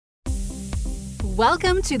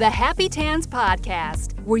Welcome to the Happy Tans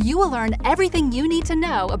podcast, where you will learn everything you need to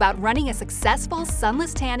know about running a successful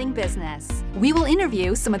sunless tanning business. We will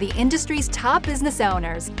interview some of the industry's top business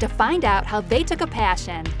owners to find out how they took a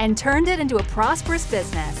passion and turned it into a prosperous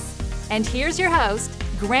business. And here's your host,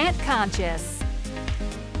 Grant Conscious.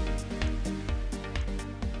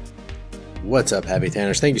 What's up, Happy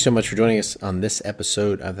Tanners? Thank you so much for joining us on this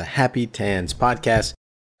episode of the Happy Tans podcast.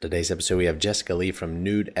 Today's episode, we have Jessica Lee from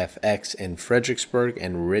Nude FX in Fredericksburg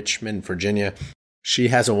and Richmond, Virginia. She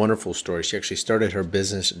has a wonderful story. She actually started her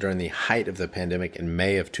business during the height of the pandemic in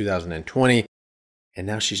May of 2020, and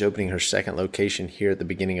now she's opening her second location here at the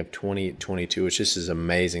beginning of 2022, which this is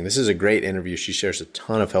amazing. This is a great interview. She shares a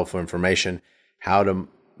ton of helpful information, how to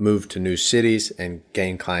move to new cities and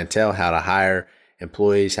gain clientele, how to hire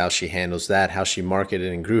employees, how she handles that, how she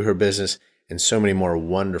marketed and grew her business, and so many more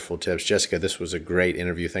wonderful tips. Jessica, this was a great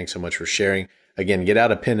interview. Thanks so much for sharing. Again, get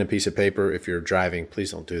out a pen and piece of paper. If you're driving,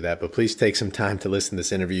 please don't do that, but please take some time to listen to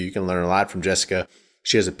this interview. You can learn a lot from Jessica.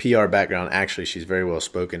 She has a PR background. Actually, she's very well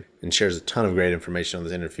spoken and shares a ton of great information on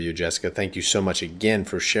this interview. Jessica, thank you so much again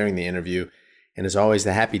for sharing the interview. And as always,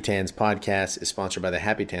 the Happy Tans podcast is sponsored by the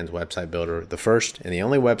Happy Tans website builder, the first and the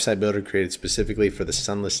only website builder created specifically for the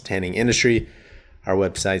sunless tanning industry. Our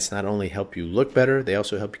websites not only help you look better, they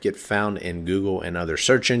also help you get found in Google and other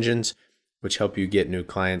search engines, which help you get new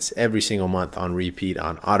clients every single month on repeat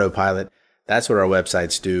on autopilot. That's what our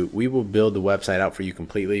websites do. We will build the website out for you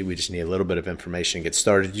completely. We just need a little bit of information to get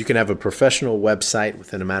started. You can have a professional website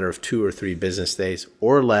within a matter of 2 or 3 business days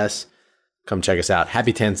or less. Come check us out,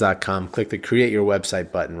 happytans.com. Click the Create Your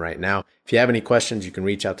Website button right now. If you have any questions, you can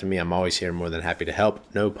reach out to me. I'm always here, more than happy to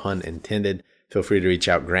help. No pun intended. Feel free to reach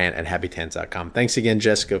out, Grant at happytans.com. Thanks again,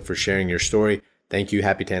 Jessica, for sharing your story. Thank you,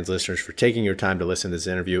 Happy Tans listeners, for taking your time to listen to this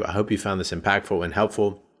interview. I hope you found this impactful and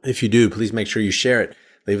helpful. If you do, please make sure you share it.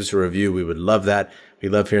 Leave us a review. We would love that. We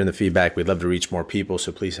love hearing the feedback. We'd love to reach more people,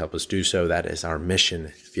 so please help us do so. That is our mission.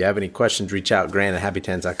 If you have any questions, reach out, Grant at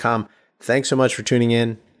happytans.com. Thanks so much for tuning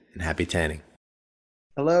in, and happy tanning.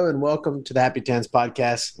 Hello, and welcome to the Happy Tans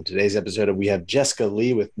podcast. In today's episode, we have Jessica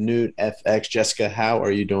Lee with Nude FX. Jessica, how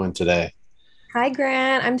are you doing today? Hi,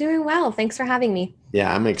 Grant. I'm doing well. Thanks for having me.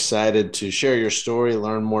 Yeah, I'm excited to share your story,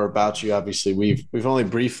 learn more about you. Obviously, we've only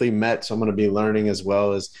briefly met, so I'm going to be learning as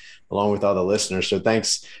well as along with all the listeners. So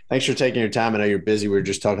thanks for taking your time. I know you're busy. We were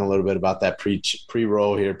just talking a little bit about that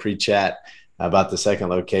pre-roll here, pre-chat about the second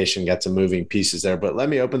location. Got some moving pieces there. But let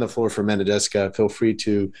me open the floor for a minute, Jessica. Feel free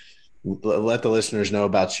to let the listeners know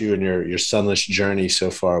about you and your sunless journey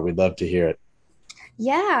so far. We'd love to hear it.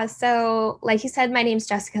 Yeah. So like you said, my name's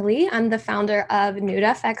Jessica Lee. I'm the founder of Nude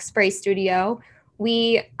FX Spray Studio.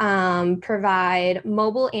 We provide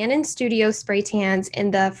mobile and in-studio spray tans in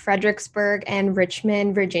the Fredericksburg and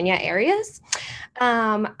Richmond, Virginia areas.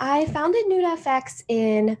 I founded Nude FX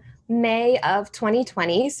in May of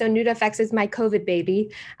 2020. So Nude FX is my COVID baby.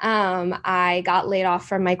 I got laid off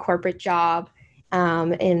from my corporate job,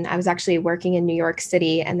 and I was actually working in New York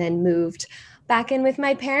City, and then moved back in with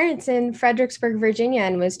my parents in Fredericksburg, Virginia,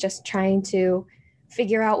 and was just trying to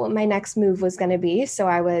figure out what my next move was going to be. So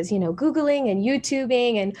I was, Googling and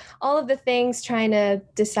YouTubing and all of the things, trying to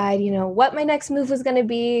decide, what my next move was going to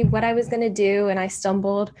be, what I was going to do. And I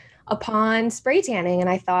stumbled upon spray tanning. And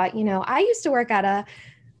I thought, I used to work at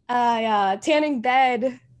a tanning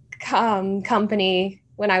bed company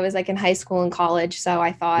when I was in high school and college. So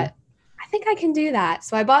I thought, I think I can do that.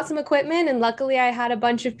 So I bought some equipment, and luckily I had a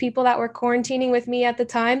bunch of people that were quarantining with me at the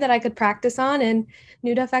time that I could practice on, and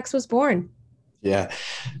Nude FX was born. Yeah,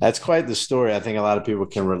 that's quite the story. I think a lot of people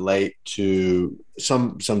can relate to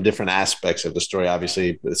some different aspects of the story.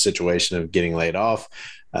 Obviously, the situation of getting laid off,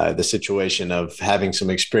 the situation of having some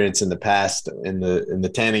experience in the past in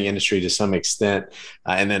the tanning industry to some extent,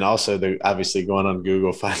 and then also obviously going on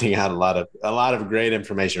Google, finding out a lot of great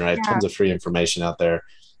information, right? Yeah. Tons of free information out there.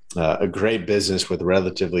 A great business with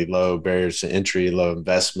relatively low barriers to entry, low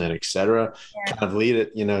investment, et cetera, kind of lead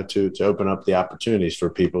it, to open up the opportunities for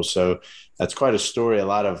people. So that's quite a story. A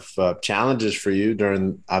lot of challenges for you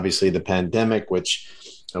during, obviously, the pandemic, which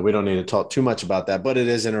we don't need to talk too much about that. But it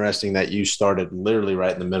is interesting that you started literally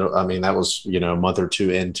right in the middle. I mean, that was, a month or two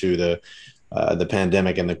into the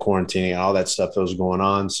pandemic and the quarantining and all that stuff that was going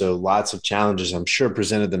on. So lots of challenges, I'm sure,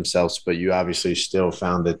 presented themselves, but you obviously still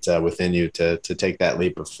found it within you to take that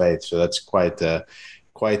leap of faith. So that's quite the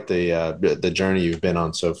journey you've been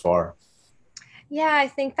on so far. Yeah, I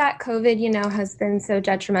think that COVID, has been so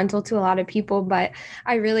detrimental to a lot of people, but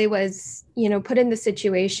I really was, put in the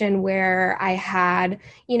situation where I had,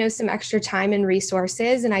 some extra time and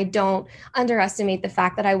resources, and I don't underestimate the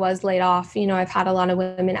fact that I was laid off. I've had a lot of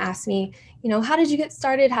women ask me, how did you get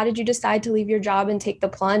started? How did you decide to leave your job and take the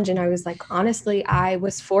plunge? And I was like, honestly, I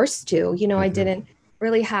was forced to. I didn't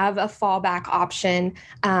really have a fallback option.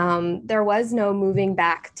 There was no moving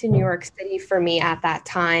back to New York City for me at that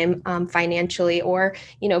time, financially, or,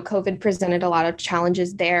 COVID presented a lot of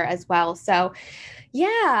challenges there as well. So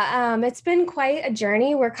yeah, it's been quite a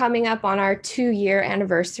journey. We're coming up on our 2-year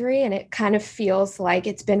anniversary, and it kind of feels like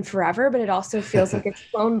it's been forever, but it also feels like it's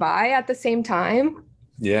flown by at the same time.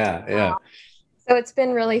 Yeah, yeah. So it's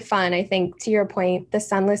been really fun. I think, to your point, the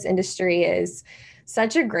sunless industry is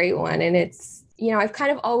such a great one. And it's, I've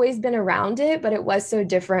kind of always been around it, but it was so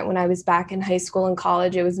different when I was back in high school and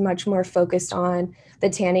college. It was much more focused on the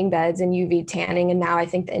tanning beds and UV tanning. And now I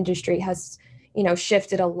think the industry has,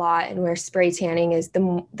 shifted a lot, and where spray tanning is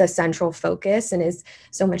the central focus and is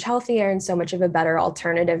so much healthier and so much of a better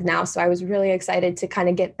alternative now. So I was really excited to kind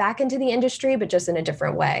of get back into the industry, but just in a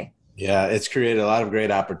different way. Yeah, it's created a lot of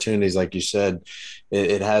great opportunities. Like you said,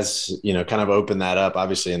 it has, kind of opened that up.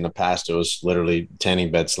 Obviously, in the past, it was literally tanning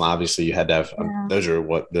beds. Obviously, you had to have, those are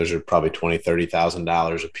probably $20,000,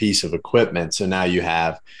 $30,000 a piece of equipment. So now you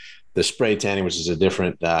have the spray tanning, which is a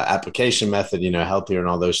different application method, healthier and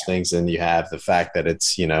all those things. And you have the fact that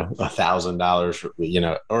it's,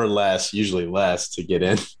 $1,000, or less, usually less to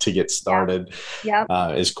get started.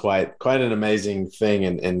 Is quite an amazing thing.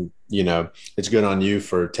 And, it's good on you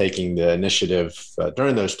for taking the initiative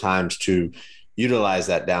during those times to utilize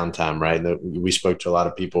that downtime, right? We spoke to a lot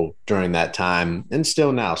of people during that time, and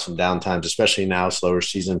still now some downtimes, especially now, slower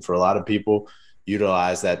season for a lot of people.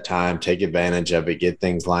 Utilize that time, take advantage of it, get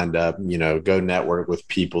things lined up, go network with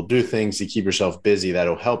people, do things to keep yourself busy.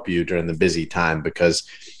 That'll help you during the busy time, because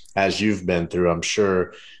as you've been through, I'm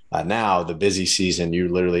sure now the busy season, you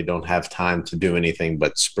literally don't have time to do anything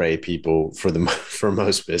but spray people for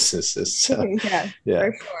most businesses. So, yeah,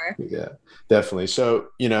 for sure. Yeah, definitely. So,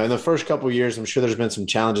 in the first couple of years, I'm sure there's been some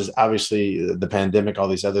challenges, obviously the pandemic, all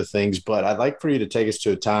these other things, but I'd like for you to take us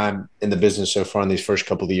to a time in the business so far in these first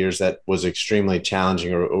couple of years that was extremely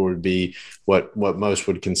challenging, or would be what most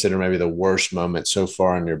would consider maybe the worst moment so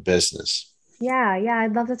far in your business. Yeah,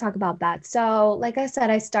 I'd love to talk about that. So, like I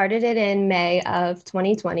said, I started it in May of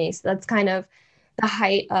 2020. So that's kind of the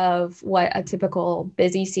height of what a typical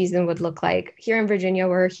busy season would look like. Here in Virginia,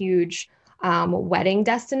 we're a huge wedding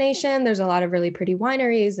destination. There's a lot of really pretty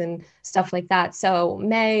wineries and stuff like that. So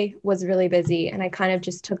May was really busy, and I kind of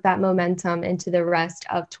just took that momentum into the rest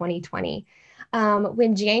of 2020.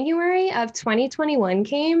 When January of 2021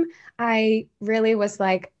 came, I really was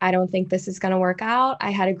like, I don't think this is going to work out. I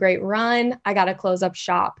had a great run. I got to close up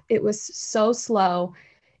shop. It was so slow.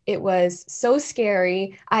 It was so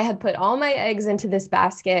scary. I had put all my eggs into this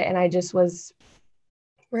basket, and I just was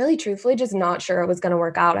really truthfully just not sure it was going to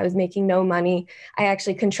work out. I was making no money. I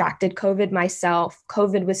actually contracted COVID myself.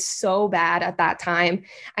 COVID was so bad at that time.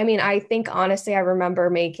 I mean, I think honestly, I remember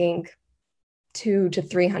making $200 to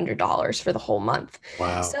 $300 for the whole month.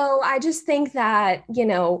 Wow. So I just think that,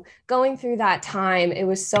 going through that time, it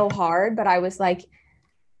was so hard, but I was like,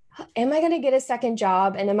 am I going to get a second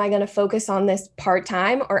job, and am I going to focus on this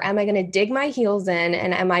part-time, or am I going to dig my heels in,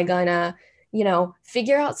 and am I going to,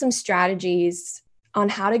 figure out some strategies on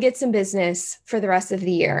how to get some business for the rest of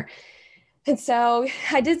the year? And so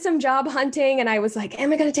I did some job hunting, and I was like,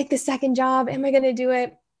 am I going to take the second job? Am I going to do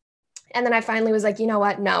it? And then I finally was like, you know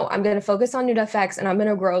what? No, I'm going to focus on NewtFX, and I'm going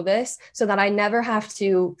to grow this so that I never have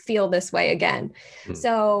to feel this way again.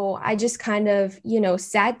 So I just kind of,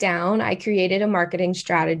 sat down, I created a marketing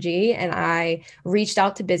strategy, and I reached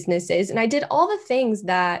out to businesses, and I did all the things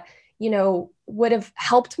that, would have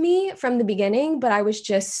helped me from the beginning, but I was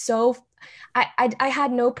just so I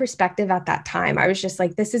had no perspective at that time. I was just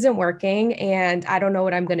like, this isn't working, and I don't know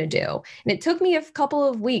what I'm going to do. And it took me a couple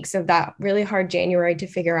of weeks of that really hard January to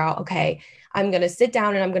figure out, okay, I'm going to sit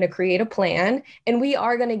down and I'm going to create a plan, and we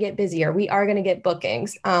are going to get busier. We are going to get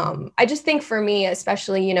bookings. I just think for me,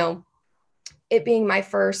 especially, it being my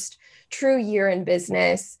first true year in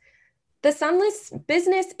business, the sunless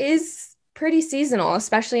business is pretty seasonal,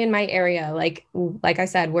 especially in my area. Like I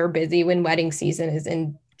said, we're busy when wedding season is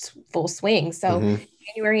in full swing. So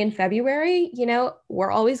January and February, we're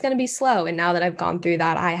always going to be slow. And now that I've gone through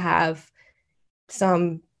that, I have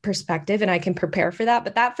some perspective and I can prepare for that.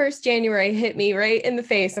 But that first January hit me right in the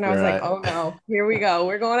face. And I was like, oh no, here we go.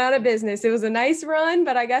 We're going out of business. It was a nice run,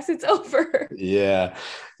 but I guess it's over. Yeah.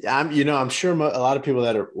 I'm sure a lot of people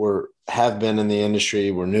that have been in the industry,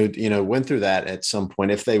 were new, went through that at some point.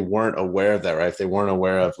 If they weren't aware of that, right? If they weren't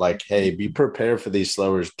aware of like, hey, be prepared for these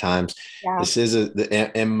slower times. Yeah. This is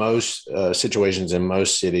in most situations, in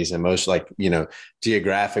most cities, and most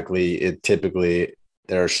geographically, it typically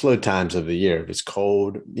there are slow times of the year. If it's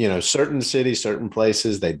cold, certain cities, certain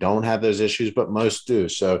places, they don't have those issues, but most do.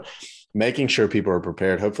 So making sure people are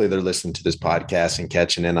prepared. Hopefully they're listening to this podcast and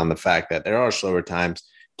catching in on the fact that there are slower times.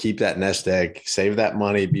 Keep that nest egg, save that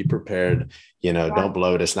money, be prepared. Don't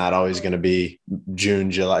blow it. It's not always going to be June,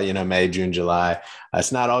 July, May, June, July.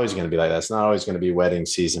 It's not always going to be like that. It's not always going to be wedding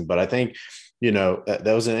season. But I think, that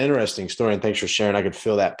was an interesting story. And thanks for sharing. I could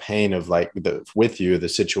feel that pain of with you, the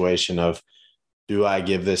situation of, do I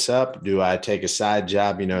give this up? Do I take a side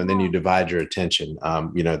job? And then you divide your attention.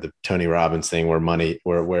 The Tony Robbins thing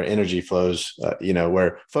where energy flows,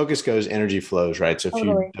 where focus goes, energy flows, right? So if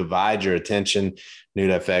you divide your attention,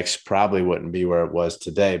 NewtFX probably wouldn't be where it was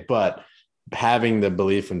today, but having the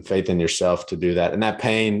belief and faith in yourself to do that, and that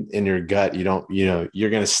pain in your gut, you're going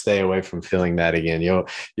to stay away from feeling that again.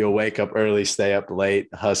 You'll wake up early, stay up late,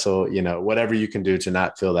 hustle, whatever you can do to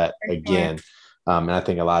not feel that again. And I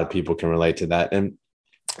think a lot of people can relate to that. And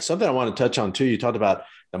something I want to touch on too, you talked about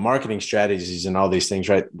the marketing strategies and all these things,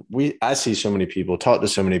 right? I see so many people, talk to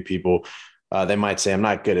so many people. They might say, I'm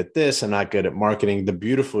not good at this. I'm not good at marketing. The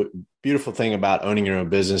beautiful thing about owning your own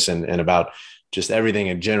business and about just everything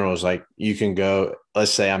in general is like, you can go,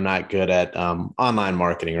 let's say I'm not good at online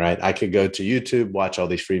marketing, right? I could go to YouTube, watch all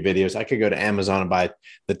these free videos. I could go to Amazon and buy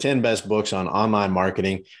the 10 best books on online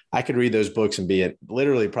marketing. I could read those books and be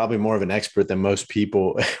literally probably more of an expert than most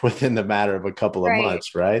people within the matter of a couple of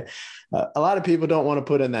months, right? A lot of people don't want to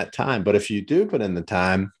put in that time, but if you do put in the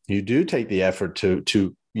time, you do take the effort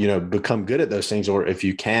to become good at those things, or if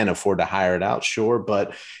you can afford to hire it out, sure.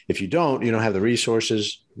 But if you don't have the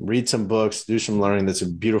resources, read some books, do some learning. That's a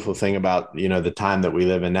beautiful thing about, the time that we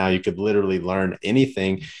live in now. You could literally learn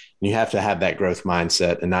anything. You have to have that growth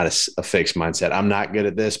mindset and not a fixed mindset. I'm not good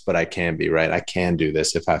at this, but I can be, right. I can do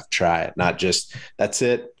this if I try it, not just, that's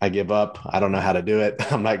it. I give up. I don't know how to do it.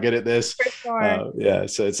 I'm not good at this. For sure. Yeah.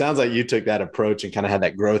 So it sounds like you took that approach and kind of had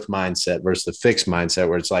that growth mindset versus the fixed mindset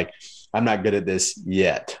where it's like, I'm not good at this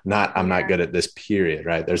yet. I'm not good at this period,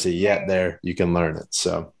 right? There's a yet there. You can learn it.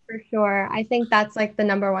 So for sure. I think that's like the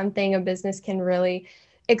number one thing a business can really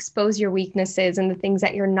expose your weaknesses and the things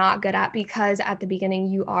that you're not good at, because at the beginning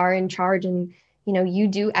you are in charge and, you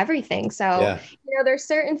do everything. So, there's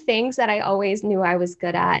certain things that I always knew I was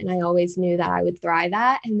good at and I always knew that I would thrive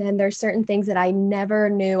at. And then there's certain things that I never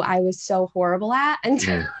knew I was so horrible at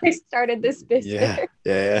until I started this business.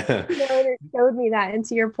 Yeah. And it showed me that. And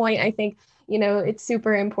to your point, I think, it's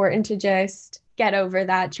super important to just get over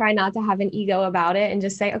that. Try not to have an ego about it and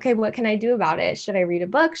just say, okay, what can I do about it? Should I read a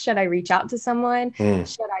book? Should I reach out to someone?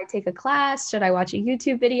 Should I take a class? Should I watch a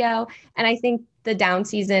YouTube video? And I think the down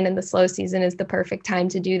season and the slow season is the perfect time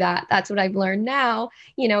to do that. That's what I've learned now.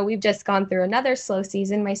 We've just gone through another slow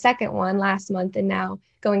season, my second one last month, and now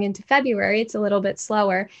going into February, it's a little bit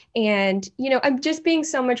slower. And, I'm just being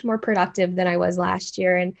so much more productive than I was last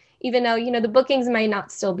year. And even though, the bookings might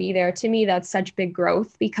not still be there, to me, that's such big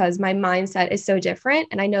growth because my mindset is so different.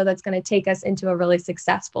 And I know that's going to take us into a really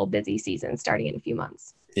successful, busy season starting in a few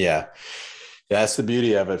months. Yeah. That's the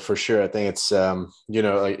beauty of it for sure. I think it's,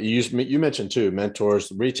 like you mentioned too, mentors,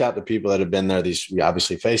 reach out to people that have been there, these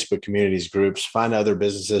obviously Facebook communities, groups, find other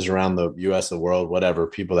businesses around the US, the world, whatever,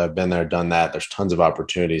 people that have been there, done that. There's tons of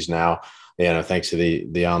opportunities now, thanks to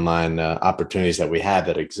the online opportunities that we have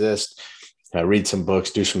that exist. Read some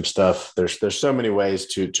books, do some stuff. There's so many ways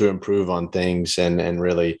to improve on things. And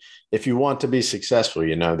really, if you want to be successful,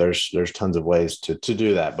 there's tons of ways to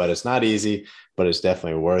do that, but it's not easy, but it's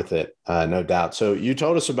definitely worth it. No doubt. So you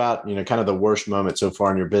told us about, kind of the worst moment so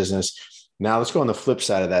far in your business. Now let's go on the flip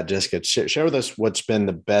side of that, Jessica. Share with us what's been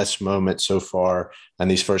the best moment so far in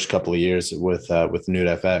these first couple of years with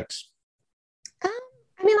NewtFX.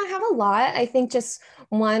 I have a lot. I think just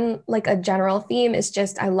one, like a general theme is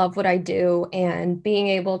just, I love what I do, and being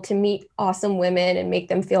able to meet awesome women and make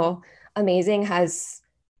them feel amazing has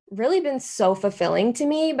really been so fulfilling to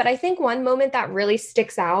me. But I think one moment that really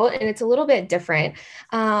sticks out, and it's a little bit different,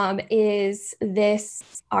 is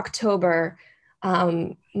this October.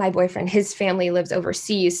 My boyfriend, his family lives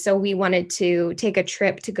overseas. So we wanted to take a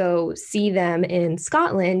trip to go see them in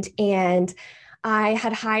Scotland. And I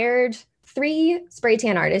had hired 3 spray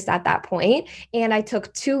tan artists at that point, and I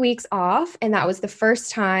took 2 weeks off. And that was the first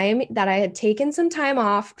time that I had taken some time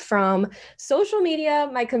off from social media,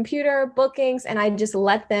 my computer, bookings, and I just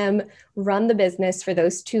let them run the business for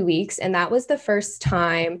those 2 weeks. And that was the first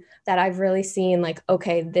time that I've really seen like,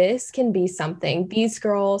 okay, this can be something. These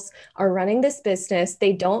girls are running this business.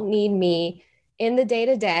 They don't need me in the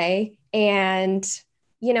day-to-day. And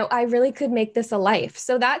I really could make this a life.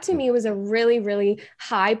 So that to me was a really, really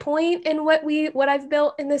high point in what I've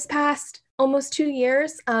built in this past almost 2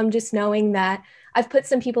 years. Just knowing that I've put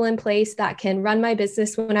some people in place that can run my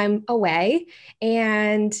business when I'm away.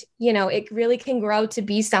 And, it really can grow to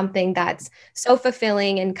be something that's so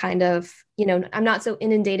fulfilling and kind of, I'm not so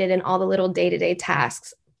inundated in all the little day-to-day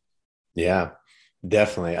tasks. Yeah,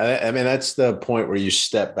 definitely. I mean, that's the point where you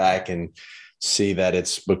step back and see that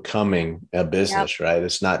it's becoming a business, right?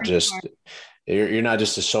 It's not just, you're not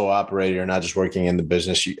just a sole operator. You're not just working in the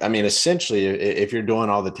business. I mean, essentially, if you're doing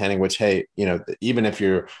all the tending, which, hey, even if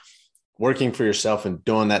you're working for yourself and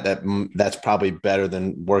doing that's probably better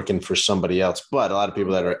than working for somebody else. But a lot of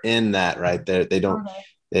people that are in that, right there, they don't,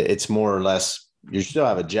 it's more or less, you still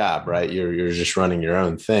have a job, right? You're just running your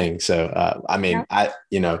own thing. So, I mean,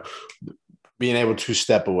 being able to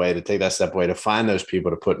take that step away, to find those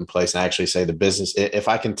people to put in place and actually say the business, if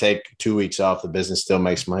I can take 2 weeks off, the business still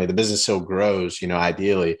makes money. The business still grows,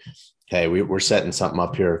 ideally. Hey, we're setting something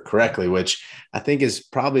up here correctly, which I think is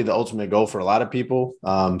probably the ultimate goal for a lot of people.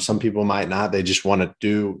 Some people might not. They just want to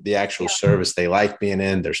do the actual service they like being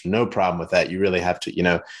in. There's no problem with that. You really have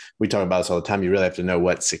to, we talk about this all the time. You really have to know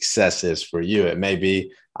what success is for you. It may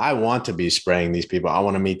be, I want to be spraying these people. I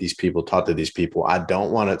want to meet these people, talk to these people. I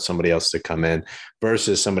don't want somebody else to come in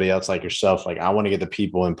versus somebody else like yourself. Like, I want to get the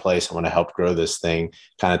people in place. I want to help grow this thing,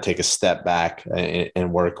 kind of take a step back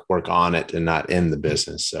and work on it and not in the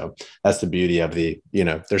business. So that's the beauty of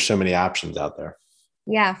there's so many options out there.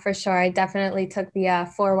 Yeah, for sure. I definitely took the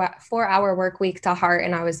 4-hour work week to heart.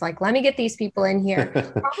 And I was like, let me get these people in here.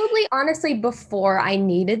 Probably honestly before I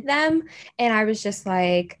needed them. And I was just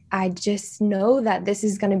like, I just know that this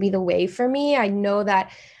is going to be the way for me. I know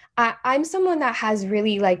that I'm someone that has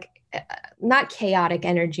really not chaotic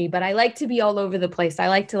energy, but I like to be all over the place. I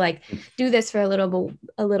like to do this for a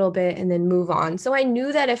little bit and then move on. So I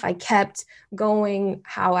knew that if I kept going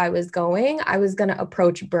how I was going to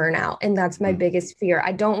approach burnout. And that's my biggest fear.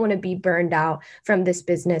 I don't want to be burned out from this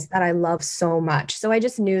business that I love so much. So I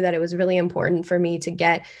just knew that it was really important for me to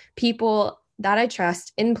get people that I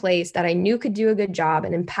trust in place, that I knew could do a good job,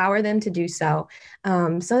 and empower them to do so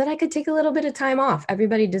that I could take a little bit of time off.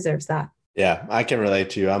 Everybody deserves that. Yeah, I can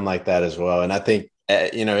relate to you. I'm like that as well. And I think,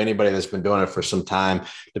 anybody that's been doing it for some time,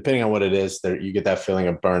 depending on what it is, you get that feeling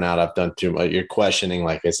of burnout. I've done too much. You're questioning,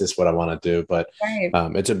 like, is this what I want to do? But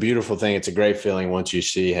it's a beautiful thing. It's a great feeling once you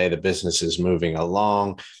see, hey, the business is moving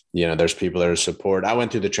along. There's people that are support. I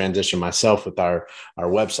went through the transition myself with our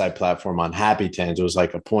website platform on happytans. It was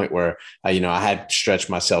like a point where, I had stretched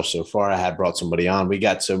myself so far. I had brought somebody on. We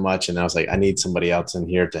got so much. And I was like, I need somebody else in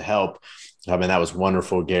here to help. I mean, that was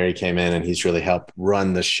wonderful. Gary came in and he's really helped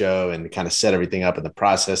run the show and kind of set everything up and the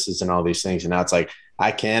processes and all these things. And now it's like,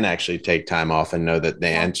 I can actually take time off and know that the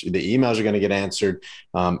emails are going to get answered.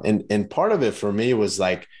 And part of it for me was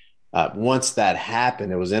like, once that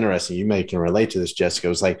happened, it was interesting. You may can relate to this, Jessica. It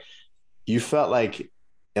was like, you felt like,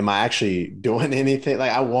 am I actually doing anything?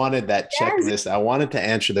 Like, I wanted that checklist. I wanted to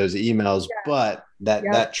answer those emails, but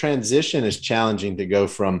that transition is challenging to go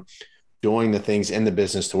from doing the things in the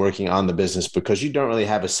business to working on the business, because you don't really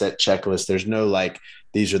have a set checklist. There's no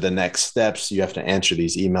these are the next steps. You have to answer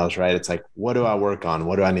these emails, right? It's like, what do I work on?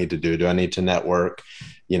 What do I need to do? Do I need to network,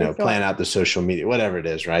 plan out the social media, whatever it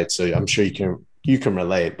is, right? So I'm sure you can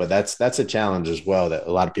relate, but that's a challenge as well that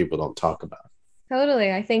a lot of people don't talk about.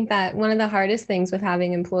 Totally. I think that one of the hardest things with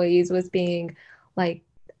having employees was being like,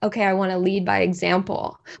 okay, I want to lead by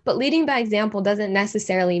example, but leading by example doesn't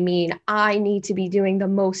necessarily mean I need to be doing the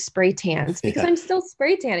most spray tans, because I'm still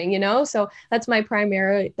spray tanning, so that's my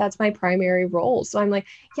primary role. So I'm like,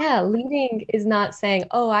 leading is not saying,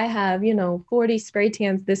 oh, I have, 40 spray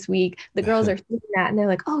tans this week. The girls are seeing that and they're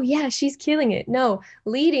like, oh yeah, she's killing it. No,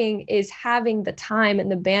 leading is having the time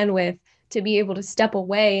and the bandwidth to be able to step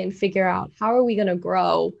away and figure out, how are we going to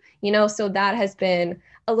grow? So that has been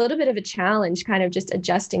a little bit of a challenge, kind of just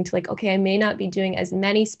adjusting to okay, I may not be doing as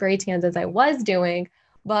many spray tans as I was doing,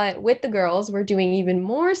 but with the girls, we're doing even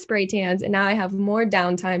more spray tans. And now I have more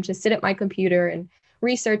downtime to sit at my computer and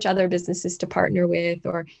research other businesses to partner with,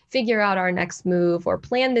 or figure out our next move, or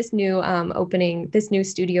plan this new this new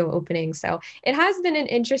studio opening. So it has been an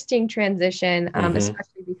interesting transition,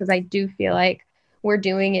 especially because I do feel like we're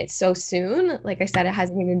doing it so soon. Like I said, it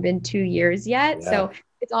hasn't even been 2 years yet. So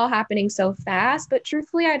it's all happening so fast, but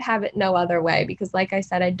truthfully, I'd have it no other way, because like I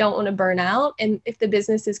said, I don't want to burn out. And if the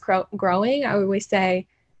business is growing, I always say,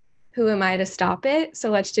 who am I to stop it?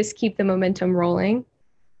 So let's just keep the momentum rolling.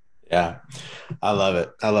 Yeah, I love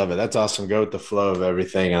it. That's awesome. Go with the flow of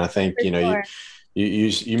everything. And I think,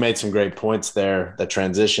 You made some great points there. The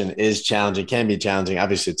transition is challenging, can be challenging.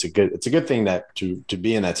 Obviously, it's a good thing that to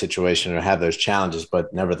be in that situation or have those challenges,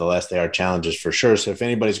 but nevertheless, they are challenges for sure. So if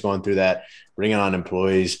anybody's going through that, bringing on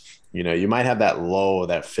employees, you might have that lull,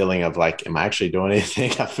 that feeling of like, am I actually doing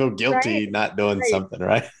anything? I feel guilty Right. not doing Right. something,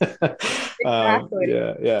 right? Exactly.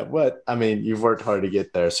 Yeah. But I mean, you've worked hard to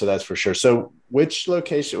get there, so that's for sure. So which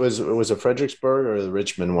location was it Fredericksburg or the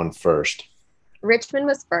Richmond one first? Richmond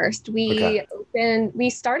was first. Okay. We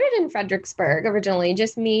started in Fredericksburg originally,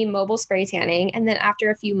 just me mobile spray tanning. And then after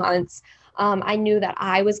a few months, I knew that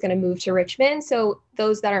I was going to move to Richmond. So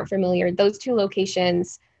those that aren't familiar, those two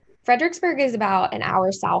locations, Fredericksburg is about an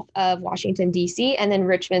hour south of Washington, D.C., and then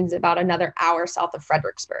Richmond's about another hour south of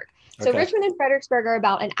Fredericksburg. So Okay. Richmond and Fredericksburg are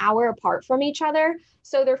about an hour apart from each other.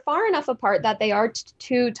 So they're far enough apart that they are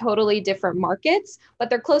two totally different markets, but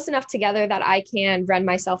they're close enough together that I can run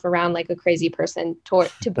myself around like a crazy person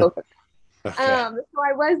to both of them. Okay. So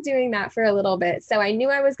I was doing that for a little bit. So I knew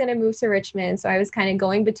I was going to move to Richmond. So I was kind of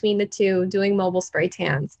going between the two, doing mobile spray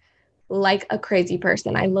tans like a crazy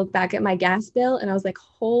person. I look back at my gas bill and I was like,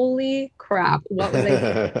 holy crap, what was I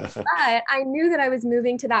doing? But I knew that I was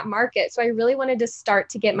moving to that market. So I really wanted to start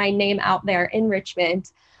to get my name out there in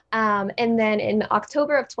Richmond. And then in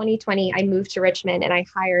October of 2020, I moved to Richmond and I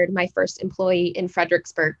hired my first employee in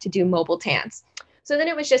Fredericksburg to do mobile tans. So then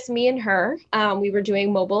it was just me and her. We were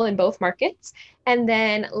doing mobile in both markets. And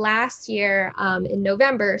then last year in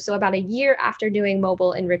November, so about a year after doing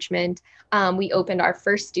mobile in Richmond, we opened our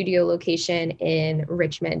first studio location in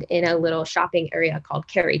Richmond in a little shopping area called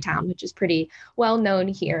Carytown, which is pretty well known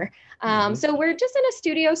here. Mhm. So we're just in a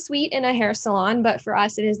studio suite in a hair salon, but for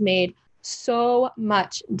us, it has made so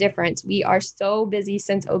much difference. We are so busy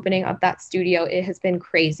since opening up that studio. It has been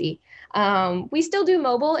crazy. We still do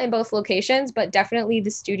mobile in both locations, but definitely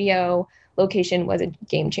the studio location was a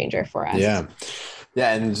game changer for us. Yeah.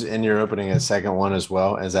 Yeah. And you're opening a second one as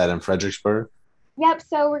well. Is that in Fredericksburg? Yep.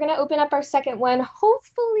 So we're going to open up our second one,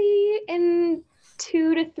 hopefully in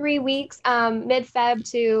 2 to 3 weeks, mid-Feb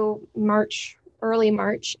to March, early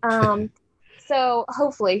March. So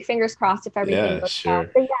hopefully, fingers crossed if everything Yeah, goes well.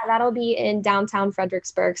 sure. But yeah, that'll be in downtown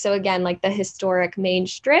Fredericksburg. So again, like the historic main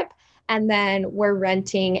strip. And then we're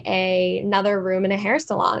renting another room in a hair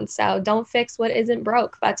salon. So don't fix what isn't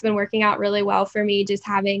broke. That's been working out really well for me, just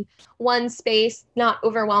having one space, not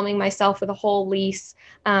overwhelming myself with a whole lease,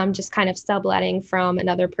 just kind of subletting from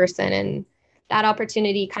another person. And that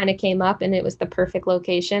opportunity kind of came up and it was the perfect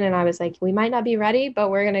location. And I was like, we might not be ready, but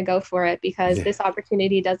we're going to go for it because Yeah. this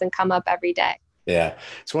opportunity doesn't come up every day. Yeah.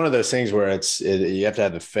 It's one of those things where you have to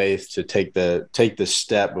have the faith to take the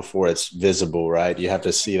step before it's visible, right? You have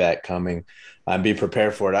to see that coming and be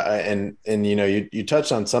prepared for it. And you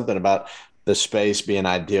touched on something about the space being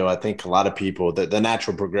ideal. I think a lot of people, the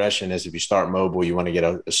natural progression is if you start mobile, you want to get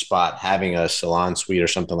a spot, having a salon suite or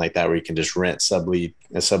something like that where you can just rent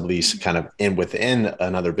sublease kind of within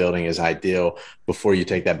another building is ideal before you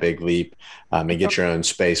take that big leap and get your own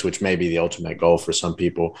space, which may be the ultimate goal for some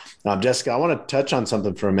people. Jessica, I want to touch on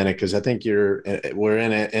something for a minute because I think we're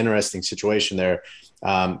in an interesting situation there,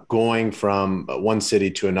 going from one city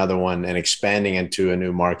to another one and expanding into a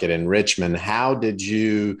new market in Richmond. How did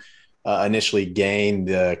you initially gain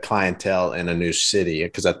the clientele in a new city?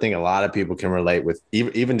 Because I think a lot of people can relate with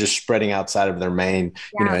even just spreading outside of their main,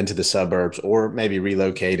 Yeah. into the suburbs or maybe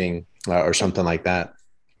relocating or something like that.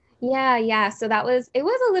 Yeah. So it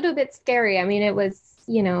was a little bit scary. I mean, it was,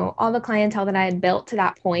 all the clientele that I had built to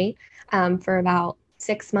that point for about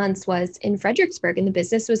 6 months was in Fredericksburg and the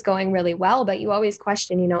business was going really well. But you always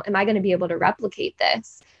question, am I going to be able to replicate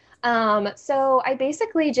this? So I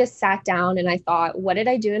basically just sat down and I thought, what did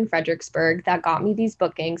I do in Fredericksburg that got me these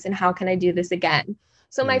bookings and how can I do this again?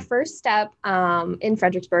 So my Mm. first step in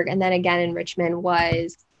Fredericksburg and then again in Richmond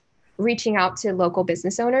was reaching out to local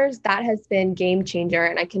business owners. That has been game changer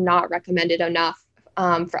and I cannot recommend it enough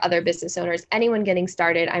for other business owners. Anyone getting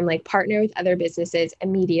started, I'm like partner with other businesses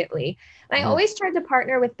immediately. And I Mhm. always tried to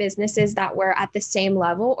partner with businesses that were at the same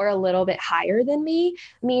level or a little bit higher than me,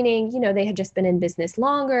 meaning, they had just been in business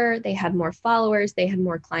longer, they had more followers, they had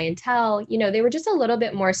more clientele, they were just a little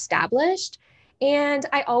bit more established. And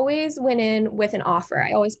I always went in with an offer.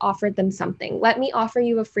 I always offered them something. Let me offer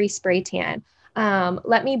you a free spray tan.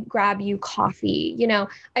 Let me grab you coffee. Mhm.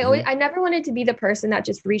 I never wanted to be the person that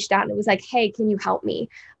just reached out and it was like, hey, can you help me?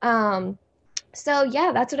 So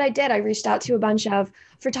yeah, that's what I did. I reached out to a bunch of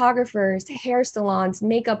photographers, hair salons,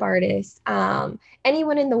 makeup artists,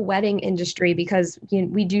 anyone in the wedding industry because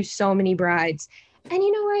we do so many brides. And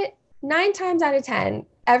you know what? 9 times out of 10,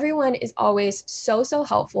 everyone is always so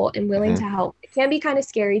helpful and willing to Mhm. help. It can be kind of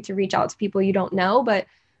scary to reach out to people you don't know, but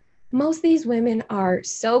most of these women are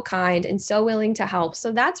so kind and so willing to help.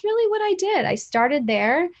 So that's really what I did. I started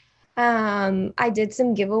there. I did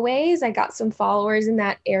some giveaways. I got some followers in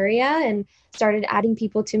that area and started adding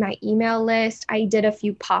people to my email list. I did a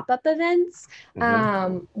few pop-up events,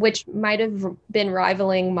 which might have been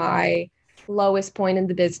rivaling my lowest point in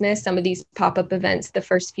the business. Some of these pop-up events, the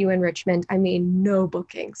first few in Richmond, I mean, no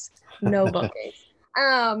bookings, no bookings.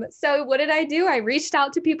 So what did I do? I reached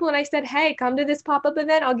out to people and I said, hey, come to this pop-up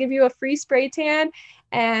event. I'll give you a free spray tan,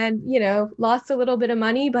 and, lost a little bit of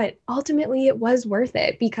money, but ultimately it was worth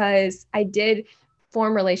it because I did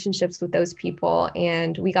form relationships with those people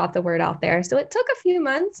and we got the word out there. So it took a few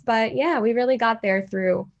months, but yeah, we really got there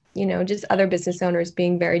through, just other business owners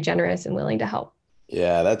being very generous and willing to help.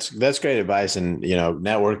 Yeah, that's great advice. And,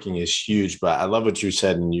 networking is huge, but I love what you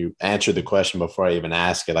said. And you answered the question before I even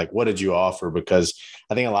ask it, like, what did you offer? Because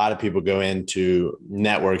I think a lot of people go into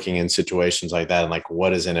networking in situations like that and like,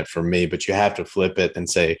 what is in it for me? But you have to flip it and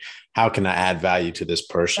say, how can I add value to this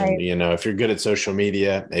person? Right. If you're good at social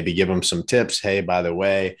media, maybe give them some tips. Hey, by the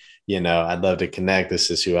way, I'd love to connect. This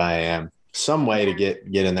is who I am. Some way to get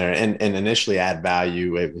in there and initially add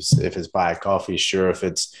value. If it's buy a coffee, sure. If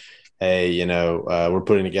it's, hey, we're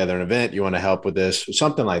putting together an event, you want to help with this,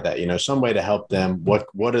 something like that, some way to help them. What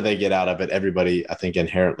do they get out of it? Everybody, I think,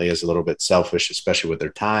 inherently is a little bit selfish, especially with their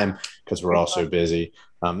time, because we're all so busy.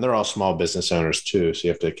 They're all small business owners too, so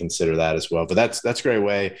you have to consider that as well. But that's a great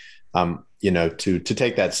way, to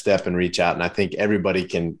take that step and reach out. And I think everybody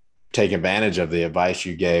can take advantage of the advice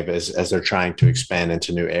you gave as they're trying to expand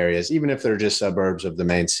into new areas, even if they're just suburbs of the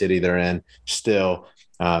main city they're in. Still,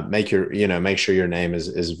 make sure your name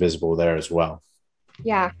is visible there as well.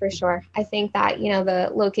 Yeah, for sure. I think that,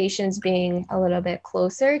 the locations being a little bit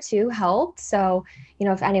closer to help. So,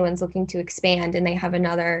 if anyone's looking to expand and they have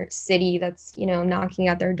another city that's, knocking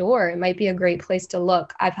at their door, it might be a great place to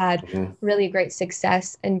look. I've had really great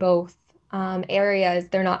success in both areas.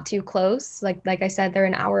 They're not too close. Like I said, they're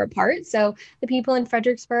an hour apart. So the people in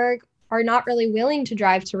Fredericksburg are not really willing to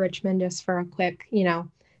drive to Richmond just for a quick,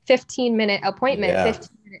 15-minute appointment,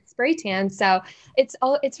 15-minute spray tan. So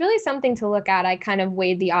it's really something to look at. I kind of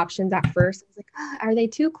weighed the options at first. I was like, are they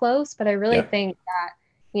too close? But I really think that,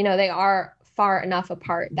 they are far enough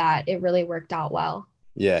apart that it really worked out well.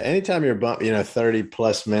 Yeah. Anytime you're 30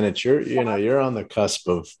 plus minutes, you're on the cusp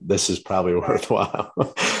of this is probably worthwhile.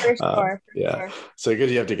 For sure. Sure. So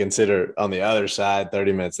because you have to consider on the other side,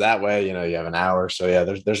 30 minutes that way, you have an hour. So yeah,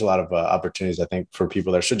 there's a lot of opportunities, I think, for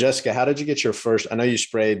people there. So Jessica, how did you get your first, I know you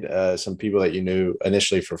sprayed some people that you knew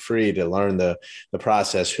initially for free to learn the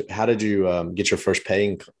process. How did you get your first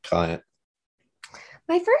paying client?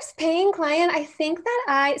 My first paying client, I think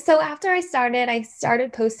that after I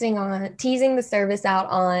started posting teasing the service out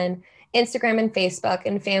on Instagram and Facebook,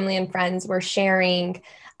 and family and friends were sharing.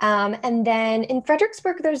 And then in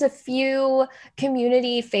Fredericksburg, there's a few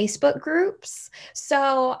community Facebook groups.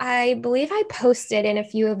 So I believe I posted in a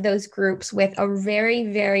few of those groups with a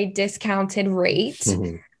very, very discounted rate.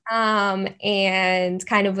 And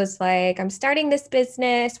kind of was like, I'm starting this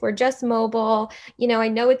business. We're just mobile. I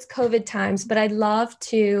know it's COVID times, but I'd love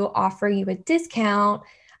to offer you a discount.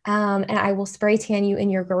 And I will spray tan you in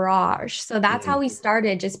your garage. So that's how we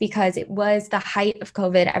started, just because it was the height of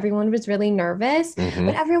COVID. Everyone was really nervous,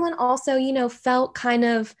 but everyone also, felt kind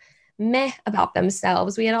of meh about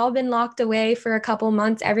themselves. We had all been locked away for a couple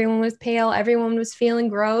months. Everyone was pale. Everyone was feeling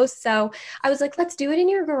gross. So I was like, let's do it in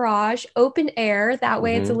your garage, open air. That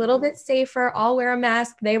way it's a little bit safer. I'll wear a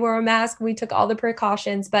mask. They wore a mask. We took all the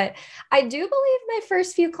precautions. But I do believe my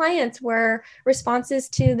first few clients were responses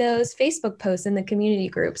to those Facebook posts in the community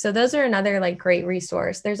group. So those are another great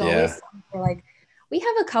resource. There's always some for, we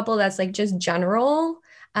have a couple that's just general.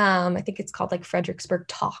 I think it's called Fredericksburg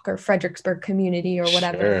Talk or Fredericksburg Community or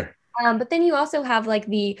whatever. Sure. But then you also have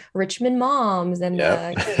the Richmond moms and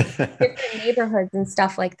the different neighborhoods and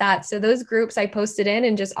stuff like that. So those groups I posted in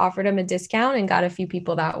and just offered them a discount and got a few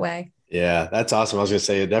people that way. Yeah, that's awesome. I was going to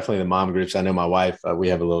say definitely the mom groups. I know my wife, we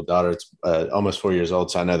have a little daughter. It's almost 4 years old.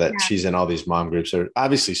 So I know that she's in all these mom groups. They're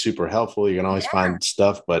obviously super helpful. You can always find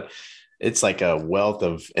stuff, but it's like a wealth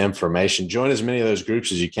of information. Join as many of those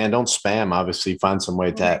groups as you can. Don't spam. Obviously, find some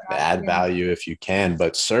way to add value if you can,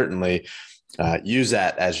 but certainly use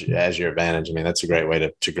that as your advantage. I mean, that's a great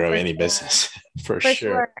way to grow any business for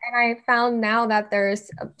sure. And I found now that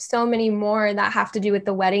there's so many more that have to do with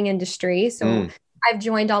the wedding industry. So I've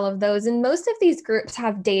joined all of those, and most of these groups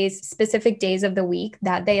have specific days of the week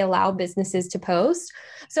that they allow businesses to post.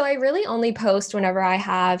 So I really only post whenever I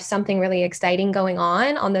have something really exciting going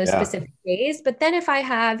on those specific days. But then if I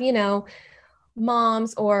have,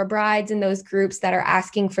 moms or brides in those groups that are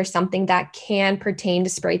asking for something that can pertain to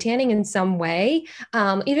spray tanning in some way,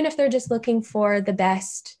 even if they're just looking for the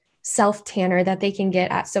best self tanner that they can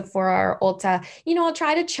get at Sephora or Ulta, I'll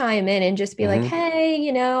try to chime in and just be like, hey,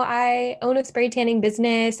 I own a spray tanning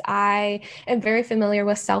business. I am very familiar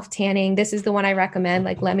with self tanning. This is the one I recommend.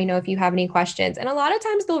 Like, let me know if you have any questions. And a lot of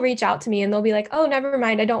times they'll reach out to me and they'll be like, oh, never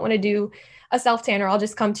mind. I don't want to do a self tanner. I'll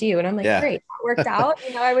just come to you. And I'm like, great, that worked out.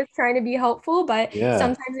 I was trying to be helpful, but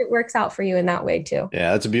sometimes it works out for you in that way too.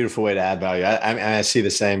 Yeah, that's a beautiful way to add value. I see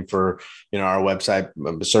the same for, our website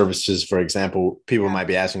services, for example. People might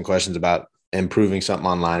be asking questions about improving something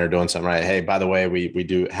online or doing something right. Hey, by the way, we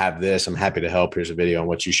do have this. I'm happy to help. Here's a video on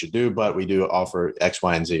what you should do, but we do offer X,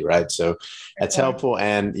 Y, and Z, right? So that's helpful.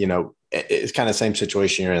 And, it's kind of the same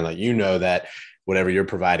situation you're in. Like, that whatever you're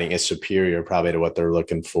providing is superior probably to what they're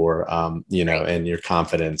looking for, and you're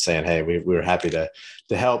confident in saying, hey, we're happy to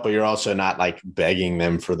help, but you're also not like begging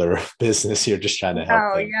them for their business. You're just trying to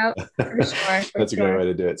help them. Yep, for sure. That's a great way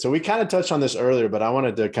to do it. So we kind of touched on this earlier, but I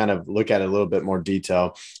wanted to kind of look at it a little bit more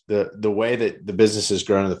detail. The way that the business has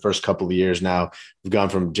grown in the first couple of years now, we've gone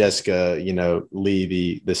from Jessica,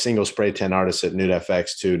 Lee, the single spray tan artist at Nude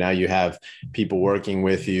FX, to now you have people working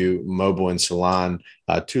with you, mobile and salon,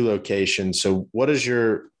 2 locations. So what does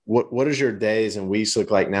your days and weeks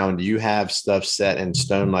look like now? And do you have stuff set in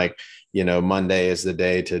stone? Like, Monday is the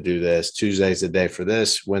day to do this, Tuesday is the day for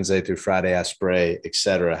this, Wednesday through Friday I spray, et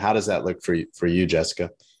cetera. How does that look for you, Jessica?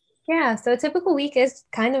 Yeah, so a typical week is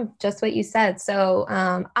kind of just what you said. So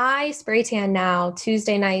I spray tan now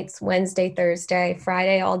Tuesday nights, Wednesday, Thursday,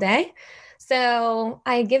 Friday all day. So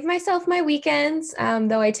I give myself my weekends,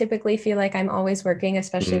 though I typically feel like I'm always working,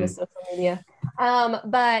 especially with social media.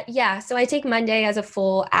 But yeah, so I take Monday as a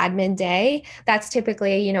full admin day. That's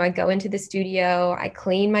typically, I go into the studio, I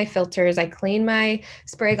clean my filters, I clean my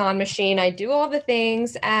spray gun machine, I do all the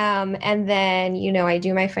things. And then, I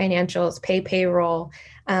do my financials, pay payroll,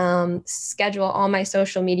 schedule all my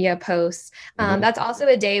social media posts. That's also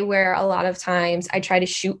a day where a lot of times I try to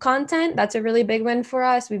shoot content. That's a really big one for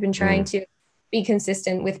us. We've been trying to be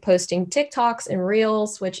consistent with posting TikToks and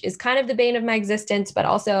Reels, which is kind of the bane of my existence, but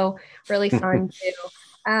also really fun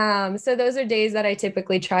too. So those are days that I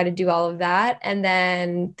typically try to do all of that. And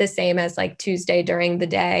then the same as like Tuesday during the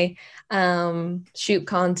day, shoot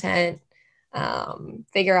content,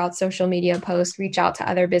 figure out social media posts, reach out to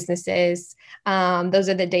other businesses. Those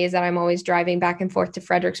are the days that I'm always driving back and forth to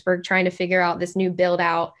Fredericksburg, trying to figure out this new build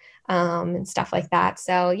out, and stuff like that.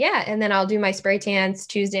 So yeah. And then I'll do my spray tans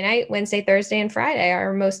Tuesday night, Wednesday, Thursday, and Friday are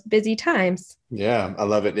our most busy times. Yeah. I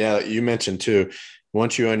love it. Yeah. You mentioned too,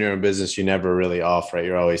 once you own your own business, you never really off, right?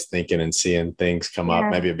 You're always thinking and seeing things come up.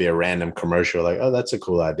 Maybe it'd be a random commercial like, oh, that's a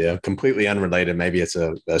cool idea. Completely unrelated. Maybe it's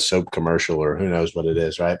a soap commercial or who knows what it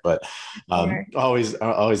is, right? But always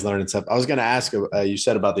learning stuff. I was going to ask, you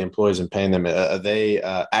said about the employees and paying them. Are they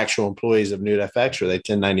actual employees of Nude FX or are they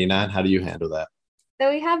 1099? How do you handle that? So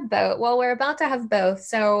we have both. Well, we're about to have both.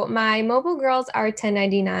 So my mobile girls are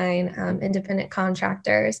 1099 independent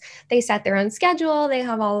contractors. They set their own schedule. They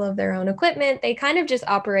have all of their own equipment. They kind of just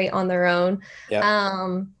operate on their own. Yep.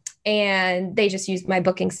 And they just use my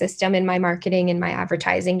booking system and my marketing and my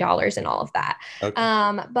advertising dollars and all of that.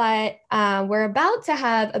 Okay. But we're about to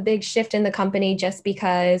have a big shift in the company just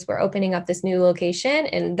because we're opening up this new location.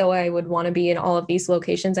 And though I would want to be in all of these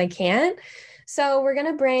locations, I can't. So we're going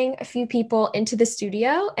to bring a few people into the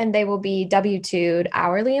studio and they will be W-2'd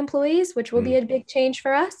hourly employees, which will be a big change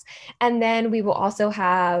for us. And then we will also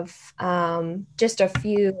have just a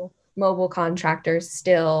few mobile contractors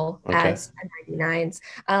still as 1099s.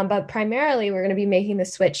 But primarily we're going to be making the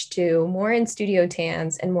switch to more in studio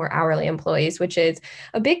tans and more hourly employees, which is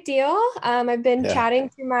a big deal. I've been chatting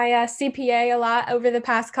to my CPA a lot over the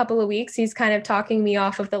past couple of weeks. He's kind of talking me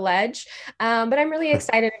off of the ledge. But I'm really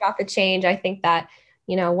excited about the change. I think that,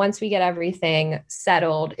 once we get everything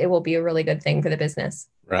settled, it will be a really good thing for the business.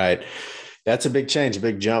 Right. That's a big change, a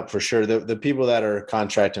big jump for sure. The people that are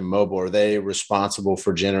contracting mobile, are they responsible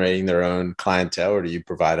for generating their own clientele or do you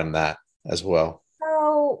provide them that as well?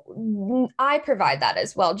 So I provide that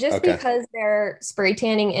as well, just because they're spray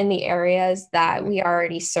tanning in the areas that we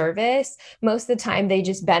already service. Most of the time, they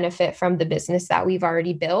just benefit from the business that we've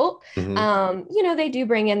already built. They do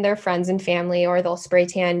bring in their friends and family, or they'll spray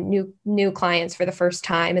tan new clients for the first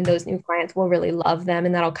time, and those new clients will really love them,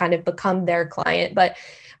 and that'll kind of become their client. But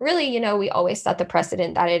really, we always set the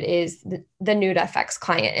precedent that it is the Nude FX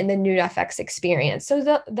client and the Nude FX experience.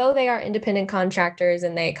 So though they are independent contractors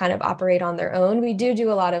and they kind of operate on their own, we do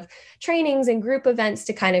a lot of trainings and group events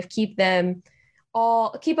to kind of keep them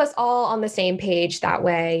keep us all on the same page. That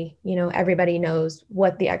way, everybody knows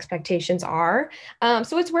what the expectations are.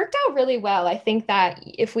 So it's worked out really well. I think that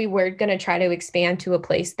if we were going to try to expand to a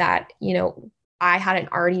place that, I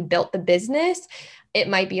hadn't already built the business, it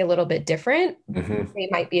might be a little bit different. Mm-hmm. They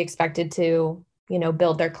might be expected to,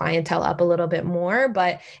 build their clientele up a little bit more,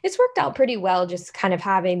 but it's worked out pretty well just kind of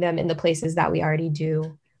having them in the places that we already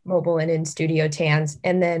do mobile and in studio tans.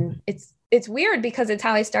 And then it's weird because it's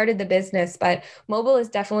how I started the business, but mobile is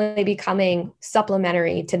definitely becoming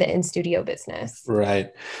supplementary to the in-studio business.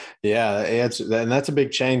 Right. Yeah. And that's a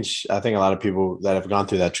big change. I think a lot of people that have gone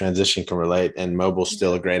through that transition can relate, and mobile's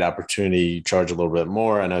still a great opportunity. You charge a little bit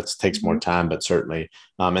more. I know it takes more time, but certainly.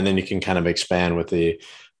 And then you can kind of expand with the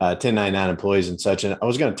 1099 employees and such. And I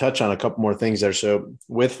was going to touch on a couple more things there. So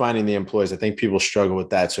with finding the employees, I think people struggle with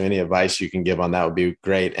that. So any advice you can give on that would be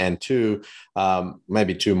great. And two,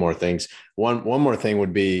 maybe two more things. One more thing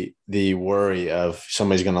would be the worry of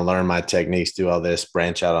somebody's going to learn my techniques, do all this,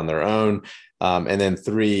 branch out on their own. And then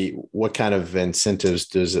three, what kind of incentives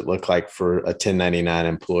does it look like for a 1099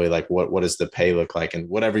 employee? Like what does the pay look like? And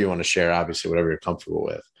whatever you want to share, obviously, whatever you're comfortable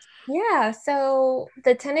with. Yeah. So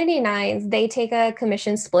the 1099s, they take a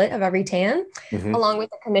commission split of every tan, Mm-hmm. along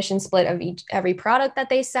with a commission split of every product that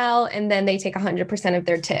they sell. And then they take 100% of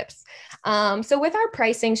their tips. So with our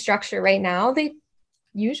pricing structure right now, they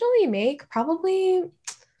usually make probably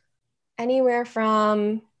anywhere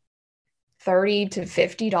from $30 to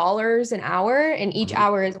 $50 an hour. And each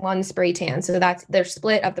hour is one spray tan. So that's their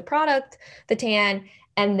split of the product, the tan,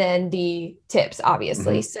 and then the tips,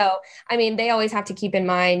 obviously. Mm-hmm. So, I mean, they always have to keep in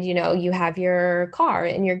mind, you have your car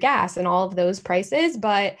and your gas and all of those prices,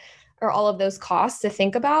 or all of those costs to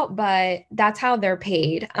think about, but that's how they're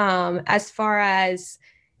paid. As far as,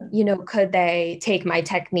 could they take my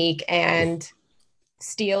technique and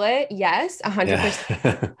steal it? Yes,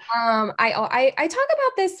 100%. Yeah. I talk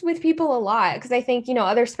about this with people a lot because I think,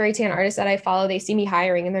 other spray tan artists that I follow, they see me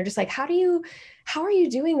hiring and they're just like, how are you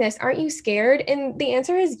doing this? Aren't you scared? And the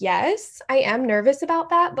answer is yes, I am nervous about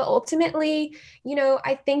that. But ultimately,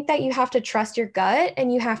 I think that you have to trust your gut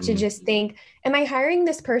and you have to just think, am I hiring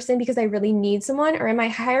this person because I really need someone, or am I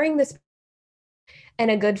hiring this and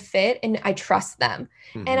a good fit and I trust them?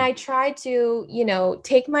 Mm-hmm. And I try to,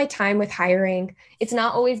 take my time with hiring. It's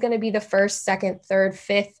not always going to be the first, second, third,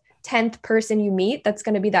 fifth, 10th person you meet that's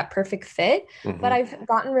going to be that perfect fit. Mm-hmm. But I've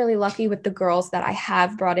gotten really lucky with the girls that I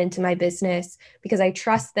have brought into my business because I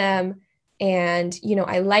trust them and,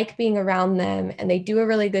 I like being around them and they do a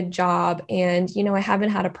really good job and, I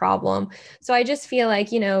haven't had a problem. So I just feel like,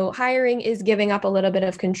 hiring is giving up a little bit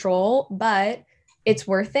of control, but it's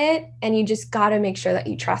worth it. And you just got to make sure that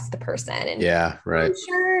you trust the person. And yeah, right. I'm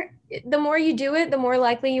sure the more you do it, the more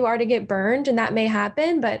likely you are to get burned, and that may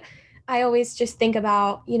happen. But I always just think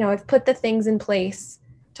about, I've put the things in place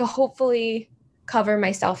to hopefully cover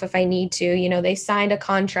myself if I need to. They signed a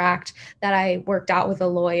contract that I worked out with a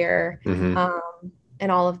lawyer,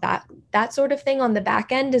 and all of that sort of thing on the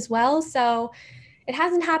back end as well. So it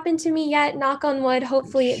hasn't happened to me yet, knock on wood.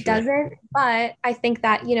 Hopefully it doesn't. But I think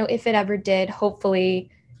that, if it ever did, hopefully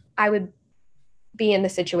I would be in the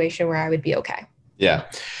situation where I would be okay. Yeah.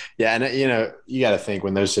 Yeah. And, you got to think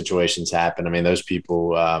when those situations happen, I mean, those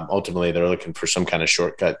people, ultimately they're looking for some kind of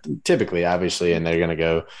shortcut, typically, obviously, and they're going to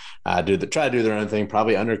go try to do their own thing,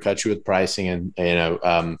 probably undercut you with pricing. And,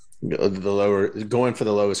 going for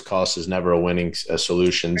the lowest cost is never a winning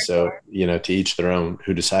solution. So, to each their own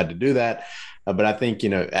who decide to do that. But I think,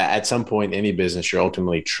 at some point, any business, you're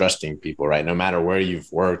ultimately trusting people, right? No matter where you've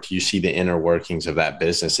worked, you see the inner workings of that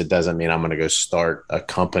business. It doesn't mean I'm going to go start a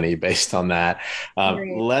company based on that.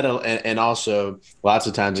 And also lots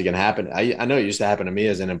of times it can happen. I know it used to happen to me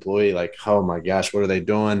as an employee, like, oh my gosh, what are they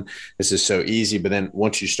doing? This is so easy. But then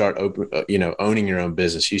once you start owning your own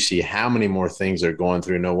business, you see how many more things they're going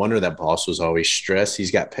through. No wonder that boss was always stressed.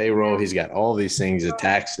 He's got payroll. He's got all these things, the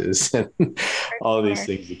taxes, and all these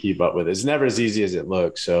things to keep up with. It's never as easy as it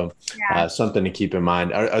looks. So something to keep in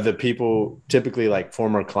mind. Are the people typically like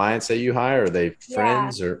former clients that you hire? Are they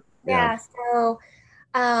friends or? Yeah. So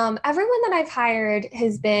everyone that I've hired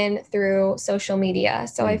has been through social media.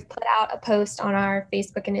 So I've put out a post on our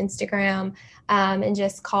Facebook and Instagram and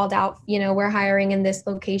just called out, we're hiring in this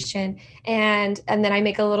location. And then I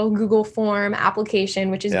make a little Google form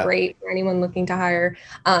application, which is great for anyone looking to hire.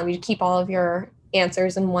 You keep all of your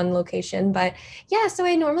answers in one location. But yeah, so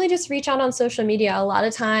I normally just reach out on social media. A lot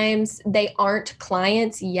of times they aren't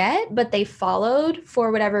clients yet, but they followed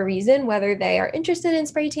for whatever reason, whether they are interested in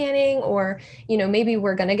spray tanning or, maybe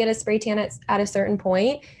we're going to get a spray tan at a certain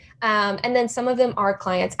point. And then some of them are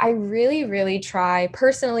clients. I really, really try,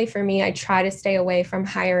 personally for me, I try to stay away from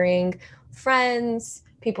hiring friends,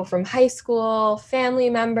 people from high school, family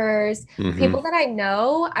members, people that I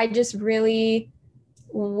know. I just really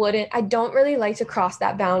I don't really like to cross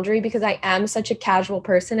that boundary because I am such a casual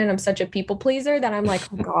person and I'm such a people pleaser that I'm like,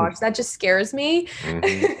 oh gosh, that just scares me.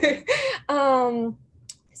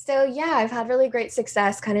 So yeah, I've had really great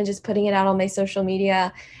success kind of just putting it out on my social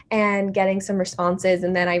media and getting some responses.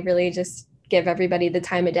 And then I really just give everybody the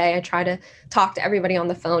time of day. I try to talk to everybody on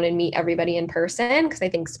the phone and meet everybody in person because I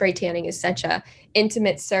think spray tanning is such a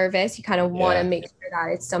intimate service. You kind of want to make sure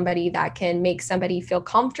that it's somebody that can make somebody feel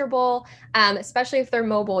comfortable, especially if they're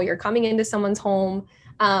mobile. You're coming into someone's home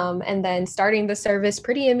and then starting the service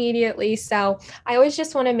pretty immediately. So I always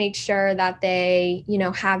just want to make sure that they,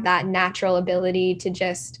 have that natural ability to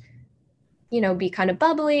just, be kind of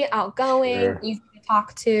bubbly, outgoing, easy to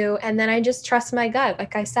talk to. And then I just trust my gut.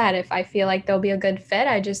 Like I said, if I feel like they'll be a good fit,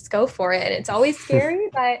 I just go for it. And it's always scary,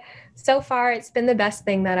 but so far it's been the best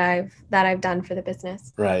thing that I've done for the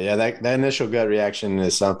business. Right. Yeah. That initial gut reaction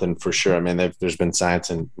is something for sure. I mean, there's been science,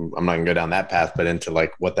 and I'm not gonna go down that path, but into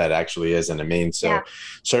like what that actually is and it means. So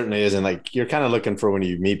certainly isn't like, you're kind of looking for when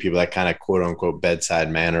you meet people that kind of quote unquote bedside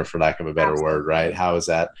manner, for lack of a better word, right? How is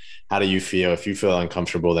that? How do you feel? If you feel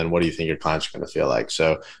uncomfortable, then what do you think your clients are going to feel like?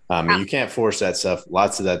 So you can't force that stuff.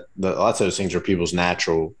 Lots of those things are people's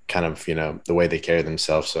natural kind of, the way they carry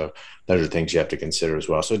themselves. So those are things you have to consider as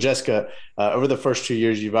well. So Jessica, over the first 2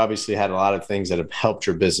 years, you've obviously had a lot of things that have helped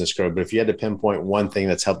your business grow, but if you had to pinpoint one thing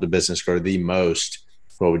that's helped the business grow the most,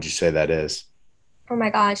 what would you say that is? Oh my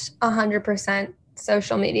gosh, 100%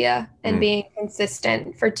 social media and being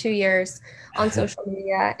consistent for 2 years on social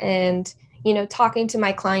media and, talking to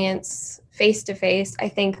my clients face to face. I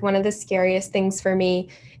think one of the scariest things for me,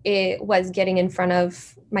 it was getting in front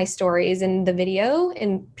of my stories in the video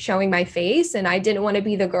and showing my face. And I didn't want to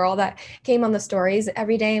be the girl that came on the stories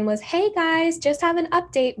every day and was, hey guys, just have an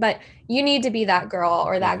update. But you need to be that girl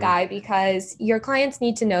or that guy because your clients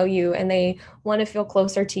need to know you and they want to feel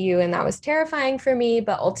closer to you. And that was terrifying for me,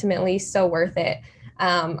 but ultimately so worth it.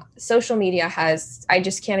 Social media I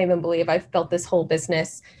just can't even believe I've built this whole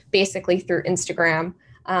business basically through Instagram.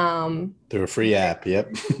 Through a free app.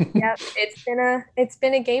 Yep. Yep. It's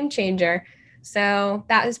been a game changer. So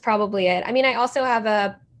that is probably it. I mean, I also have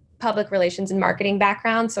a public relations and marketing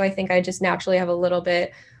background. So I think I just naturally have a little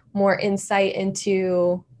bit more insight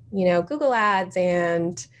into, Google ads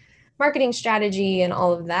and marketing strategy and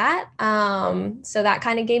all of that. So that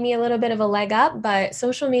kind of gave me a little bit of a leg up, but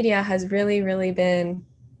social media has really, really been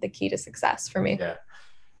the key to success for me.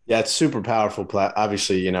 Yeah, it's super powerful.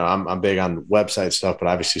 Obviously, I'm big on website stuff, but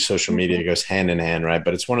obviously social media goes hand in hand, right?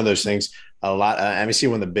 But it's one of those things I see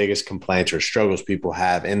one of the biggest complaints or struggles people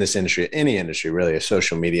have in this industry, any industry really, is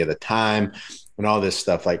social media, the time and all this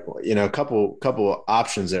stuff. Like, a couple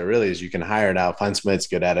options there really is you can hire it out, find somebody that's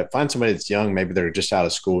good at it, find somebody that's young, maybe they're just out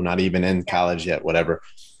of school, not even in college yet, whatever.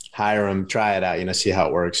 Hire them, try it out, see how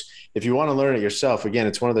it works. If you want to learn it yourself, again,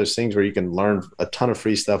 it's one of those things where you can learn a ton of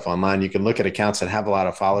free stuff online. You can look at accounts that have a lot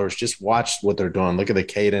of followers, just watch what they're doing. Look at the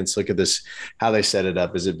cadence, look at this, how they set it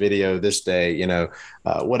up. Is it video this day,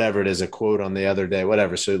 whatever it is, a quote on the other day,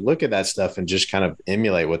 whatever. So look at that stuff and just kind of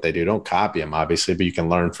emulate what they do. Don't copy them, obviously, but you can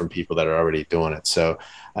learn from people that are already doing it. So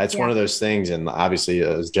it's one of those things. And obviously,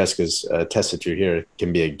 as Jessica's attested to here, it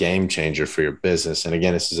can be a game changer for your business. And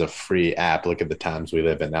again, this is a free app. Look at the times we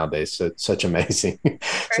live in nowadays. So it's such amazing,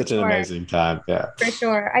 such an amazing time. Yeah, for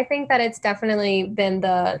sure. I think that it's definitely been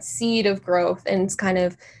the seed of growth and it's kind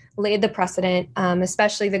of laid the precedent,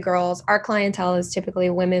 especially the girls. Our clientele is typically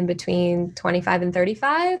women between 25 and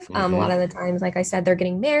 35. A lot of the times, like I said, they're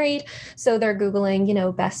getting married. So they're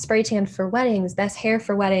Googling, best spray tan for weddings, best hair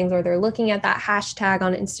for weddings, or they're looking at that hashtag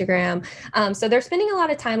on Instagram. So they're spending a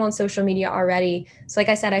lot of time on social media already. So like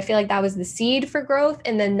I said, I feel like that was the seed for growth.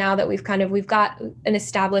 And then now that we've got an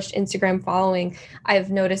established Instagram following,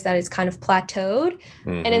 I've noticed that it's kind of plateaued.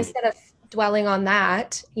 And instead of dwelling on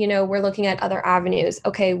that, we're looking at other avenues.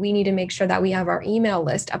 Okay, we need to make sure that we have our email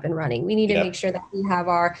list up and running. We need to make sure that we have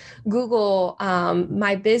our Google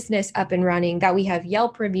My Business up and running, that we have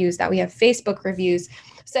Yelp reviews, that we have Facebook reviews.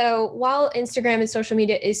 So while Instagram and social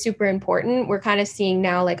media is super important, we're kind of seeing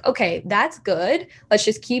now like, okay, that's good. Let's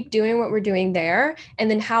just keep doing what we're doing there. And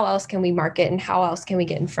then how else can we market and how else can we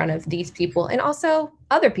get in front of these people? And also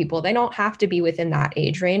other people, they don't have to be within that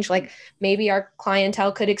age range. Like maybe our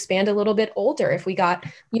clientele could expand a little bit older if we got,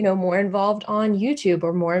 more involved on YouTube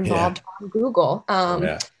or more involved on Google.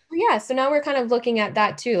 So now we're kind of looking at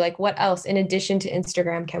that too. Like what else in addition to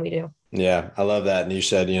Instagram can we do? Yeah, I love that. And you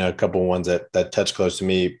said, a couple of ones that touch close to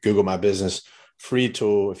me. Google My Business, free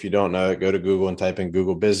tool. If you don't know it, go to Google and type in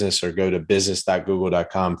Google Business or go to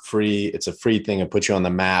business.google.com. Free. It's a free thing. It puts you on the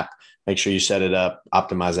map. Make sure you set it up,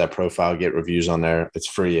 optimize that profile, get reviews on there. It's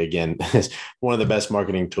free. Again, it's one of the best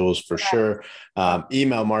marketing tools for sure.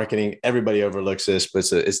 Email marketing, everybody overlooks this,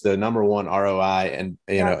 but it's the number one ROI. And,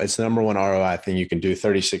 it's the number one ROI thing you can do.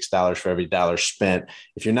 $36 for every dollar spent.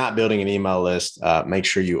 If you're not building an email list, make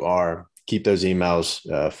sure you are. Keep those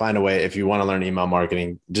emails, find a way. If you want to learn email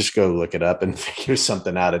marketing, just go look it up and figure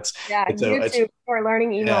something out. YouTube for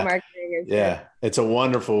learning email marketing. It's a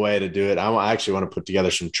wonderful way to do it. I actually want to put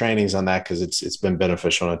together some trainings on that because it's been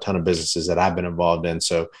beneficial in a ton of businesses that I've been involved in.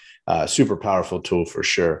 So super powerful tool for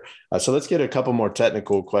sure. So let's get a couple more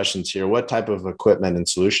technical questions here. What type of equipment and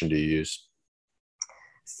solution do you use?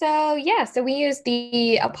 So we use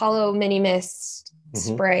the Apollo Mini Mist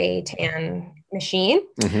spray tan machine.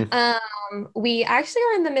 We actually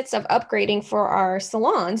are in the midst of upgrading for our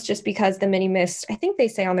salons just because the Mini Mist, I think they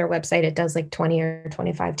say on their website, it does like 20 or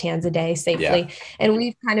 25 tans a day safely. Yeah. And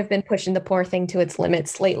we've kind of been pushing the poor thing to its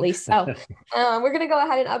limits lately. So we're going to go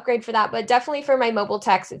ahead and upgrade for that. But definitely for my mobile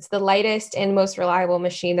techs, it's the lightest and most reliable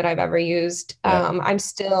machine that I've ever used. I'm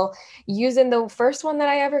still using the first one that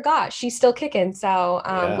I ever got. She's still kicking. So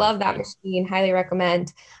love that machine. Highly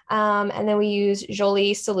recommend. And then we use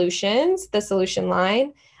Jolie Solutions, the solution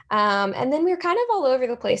line. And then we're kind of all over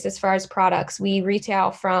the place as far as products. We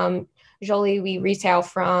retail from Jolie. We retail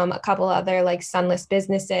from a couple other like sunless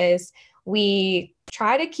businesses. We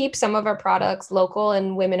try to keep some of our products local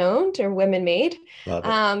and women owned or women made.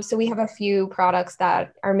 So we have a few products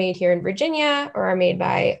that are made here in Virginia or are made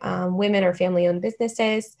by women or family owned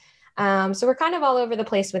businesses. So we're kind of all over the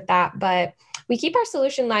place with that, but we keep our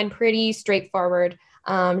solution line pretty straightforward.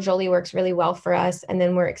 Jolie works really well for us. And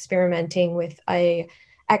then we're experimenting with a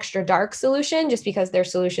extra dark solution just because their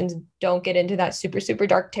solutions don't get into that super, super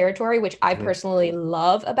dark territory, which I personally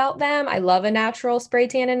love about them. I love a natural spray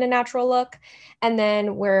tan and a natural look. And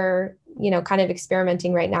then we're, kind of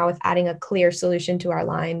experimenting right now with adding a clear solution to our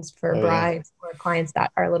lines for brides or clients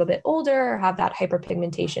that are a little bit older or have that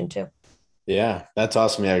hyperpigmentation too. Yeah, that's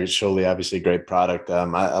awesome. Yeah, Jolie, obviously a great product.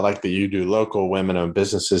 I like that you do local women-owned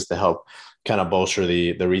businesses to help kind of bolster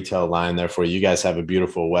the retail line. Therefore, you guys have a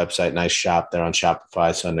beautiful website, nice shop there on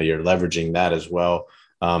Shopify. So I know you're leveraging that as well.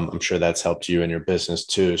 I'm sure that's helped you in your business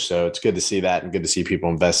too. So it's good to see that and good to see people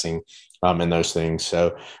investing in those things.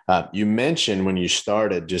 So you mentioned when you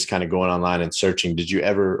started just kind of going online and searching, did you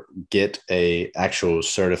ever get a actual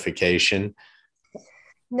certification?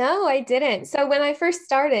 No, I didn't. So when I first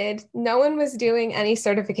started, no one was doing any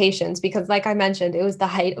certifications because like I mentioned, it was the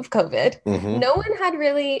height of COVID. No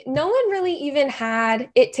one really even had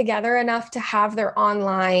it together enough to have their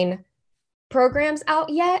online programs out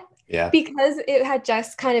yet. Yeah. Because it had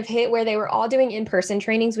just kind of hit where they were all doing in-person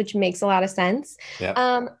trainings, which makes a lot of sense.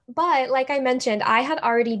 Yeah. But like I mentioned, I had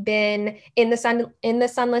already been in the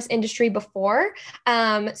sunless industry before.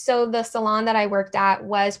 So the salon that I worked at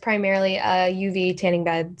was primarily a UV tanning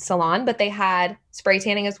bed salon, but they had spray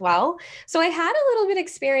tanning as well. So I had a little bit of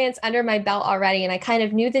experience under my belt already, and I kind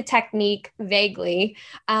of knew the technique vaguely,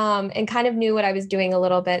 and kind of knew what I was doing a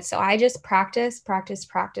little bit. So I just practiced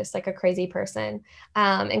like a crazy person,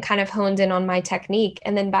 and kind of honed in on my technique.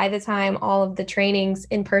 And then by the time all of the trainings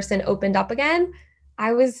in person opened up again,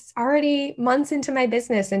 I was already months into my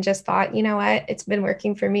business and just thought, you know what, it's been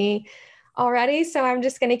working for me already. So I'm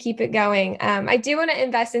just going to keep it going. I do want to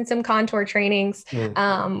invest in some contour trainings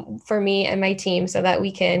for me and my team so that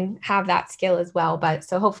we can have that skill as well. But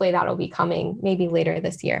so hopefully that'll be coming maybe later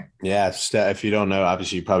this year. Yeah. If you don't know,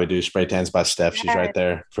 obviously you probably do Spray Tans by Steph. She's right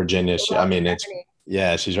there. Virginia. She's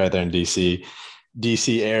right there in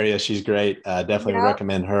DC area. She's great. Definitely would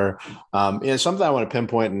recommend her. Something I want to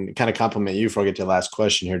pinpoint and kind of compliment you before I get to the last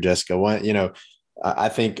question here, Jessica. I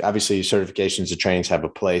think obviously certifications and trainings have a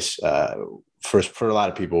place for a lot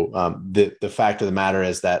of people. The fact of the matter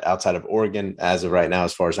is that outside of Oregon, as of right now,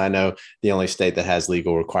 as far as I know, the only state that has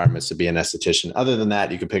legal requirements to be an esthetician. Other than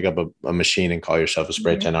that, you can pick up a machine and call yourself a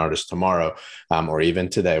spray tan artist tomorrow, or even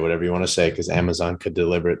today, whatever you want to say, because Amazon could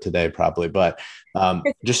deliver it today probably. But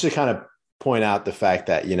just to kind of point out the fact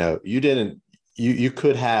that, you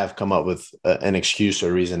could have come up with an excuse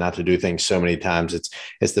or reason not to do things so many times.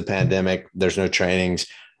 It's the pandemic. There's no trainings.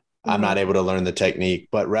 I'm not able to learn the technique,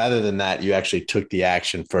 but rather than that, you actually took the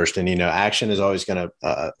action first. And, action is always going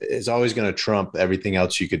to trump everything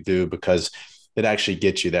else you could do because it actually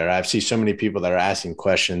gets you there. I've seen so many people that are asking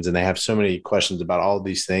questions and they have so many questions about all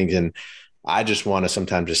these things. And I just want to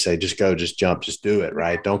sometimes just say, just go, just jump, just do it.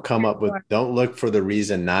 Right. Don't look for the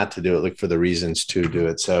reason not to do it. Look for the reasons to do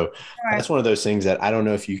it. So that's one of those things that I don't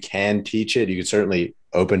know if you can teach it. You could certainly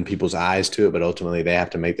open people's eyes to it, but ultimately they have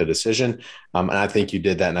to make the decision. And I think you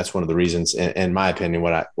did that. And that's one of the reasons, in my opinion,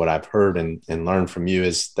 what I've heard and learned from you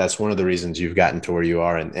is that's one of the reasons you've gotten to where you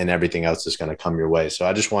are, and everything else is going to come your way. So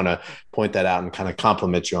I just want to point that out and kind of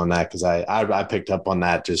compliment you on that, because I picked up on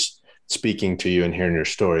that just speaking to you and hearing your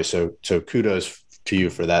story. So kudos to you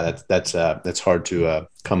for that. That's hard to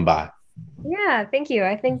come by. Yeah, thank you.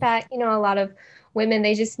 I think that, a lot of women,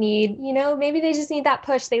 they just need, maybe they just need that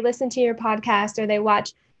push. They listen to your podcast, or they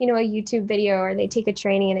watch, a YouTube video, or they take a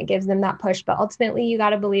training and it gives them that push. But ultimately, you got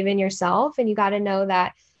to believe in yourself, and you got to know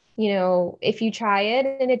that, if you try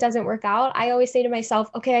it and it doesn't work out, I always say to myself,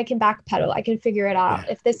 okay, I can backpedal. I can figure it out.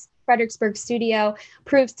 Yeah. If this Fredericksburg studio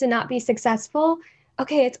proves to not be successful,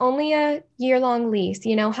 okay, it's only a year-long lease.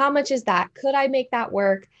 How much is that? Could I make that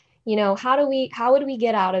work? How would we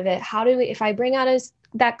get out of it? If I bring out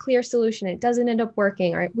that clear solution, it doesn't end up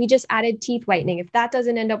working, or we just added teeth whitening. If that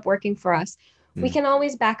doesn't end up working for us, we can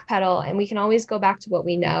always backpedal, and we can always go back to what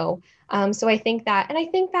we know. So I think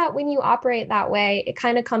that when you operate that way, it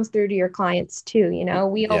kind of comes through to your clients too.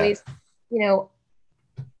 We always,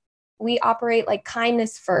 we operate like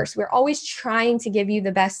kindness first. We're always trying to give you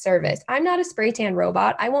the best service. I'm not a spray tan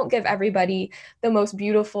robot. I won't give everybody the most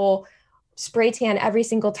beautiful spray tan every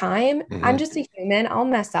single time. I'm just a human. I'll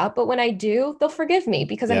mess up, but when I do, they'll forgive me,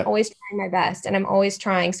 because I'm always trying my best, and I'm always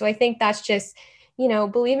trying. So I think that's just,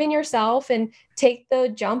 believe in yourself and take the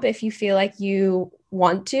jump if you feel like you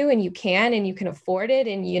want to, and you can afford it,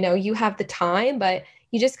 and you have the time, but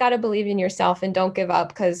you just got to believe in yourself and don't give up,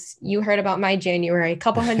 because you heard about my January.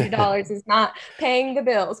 $200 is not paying the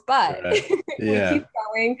bills, but we keep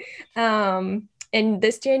going. And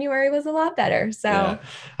this January was a lot better. So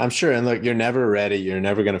I'm sure. And look, you're never ready. You're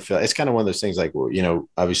never going to feel, it's kind of one of those things like,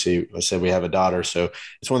 obviously I said we have a daughter. So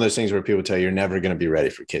it's one of those things where people tell you you're never going to be ready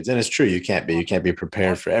for kids. And it's true. You can't be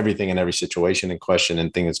prepared for everything and every situation and question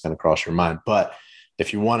and thing that's going to cross your mind. But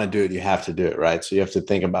if you want to do it, you have to do it. Right. So you have to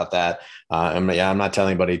think about that. I'm not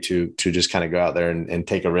telling anybody to just kind of go out there and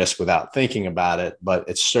take a risk without thinking about it. But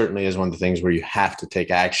it certainly is one of the things where you have to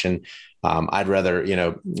take action. I'd rather,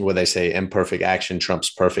 what they say, imperfect action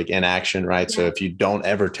trumps perfect inaction, right? Yeah. So if you don't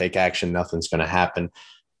ever take action, nothing's going to happen.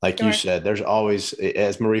 Like you said, there's always,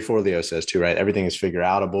 as Marie Forleo says too, right? Everything is figure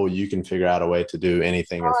outable. You can figure out a way to do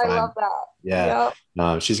anything or find. I love that. Yeah.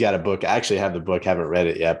 Yep. She's got a book. I actually have the book, haven't read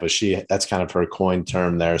it yet, but that's kind of her coined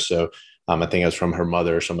term there. So I think it was from her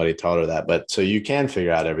mother or somebody taught her that. But so you can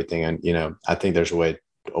figure out everything. And, I think there's a way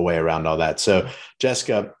around all that. So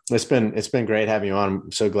Jessica, it's been great having you on.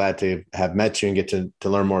 I'm so glad to have met you and get to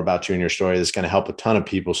learn more about you and your story. That's going to help a ton of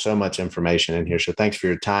people. So much information in here. So thanks for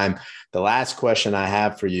your time. The last question I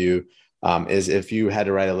have for you is, if you had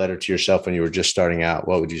to write a letter to yourself when you were just starting out,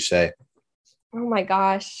 what would you say? Oh my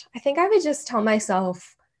gosh. I think I would just tell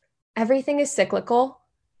myself everything is cyclical.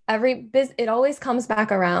 It always comes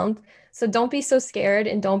back around. So don't be so scared,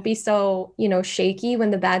 and don't be so, shaky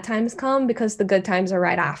when the bad times come, because the good times are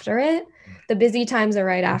right after it. The busy times are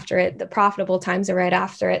right after it. The profitable times are right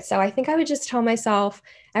after it. So I think I would just tell myself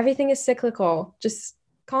everything is cyclical. Just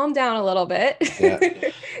calm down a little bit.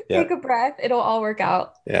 Take a breath. It'll all work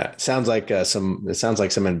out. Yeah. It sounds like some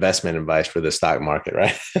investment advice for the stock market,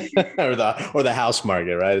 right? or the house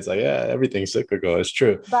market, right? It's like, everything's cyclical. It's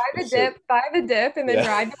true. Buy the dip and then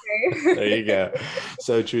ride the wave. There you go.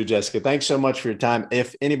 So true, Jessica. Thanks so much for your time.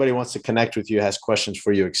 If anybody wants to connect with you, has questions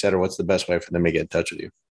for you, et cetera, what's the best way for them to get in touch with you?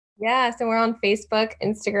 Yeah, so we're on Facebook,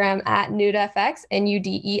 Instagram at NudeFX,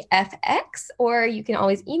 NUDEFX, or you can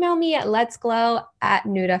always email me at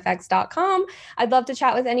letsglow@nudefx.com. I'd love to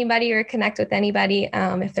chat with anybody or connect with anybody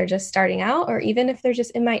if they're just starting out, or even if they're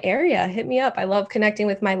just in my area. Hit me up. I love connecting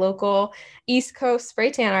with my local East Coast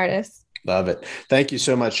spray tan artists. Love it. Thank you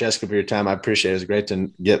so much, Jessica, for your time. I appreciate it. It's great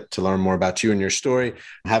to get to learn more about you and your story.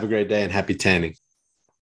 Have a great day, and happy tanning.